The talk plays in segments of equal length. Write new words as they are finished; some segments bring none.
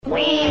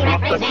We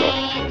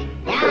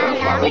represent the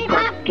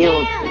Lollipop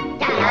Guild,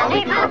 the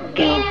Lollipop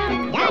Guild,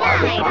 the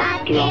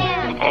Lollipop Guild,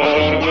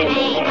 and in the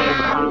name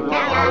of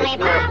the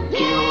Lollipop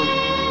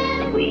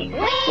Guild, we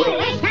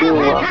wish to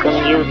welcome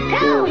you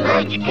to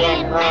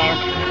Munchkin Land.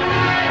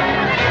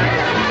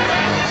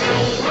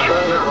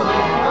 Tra-la-la,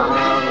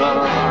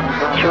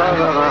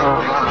 tra-la-la,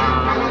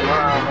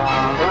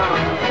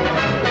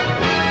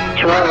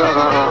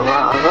 tra-la-la.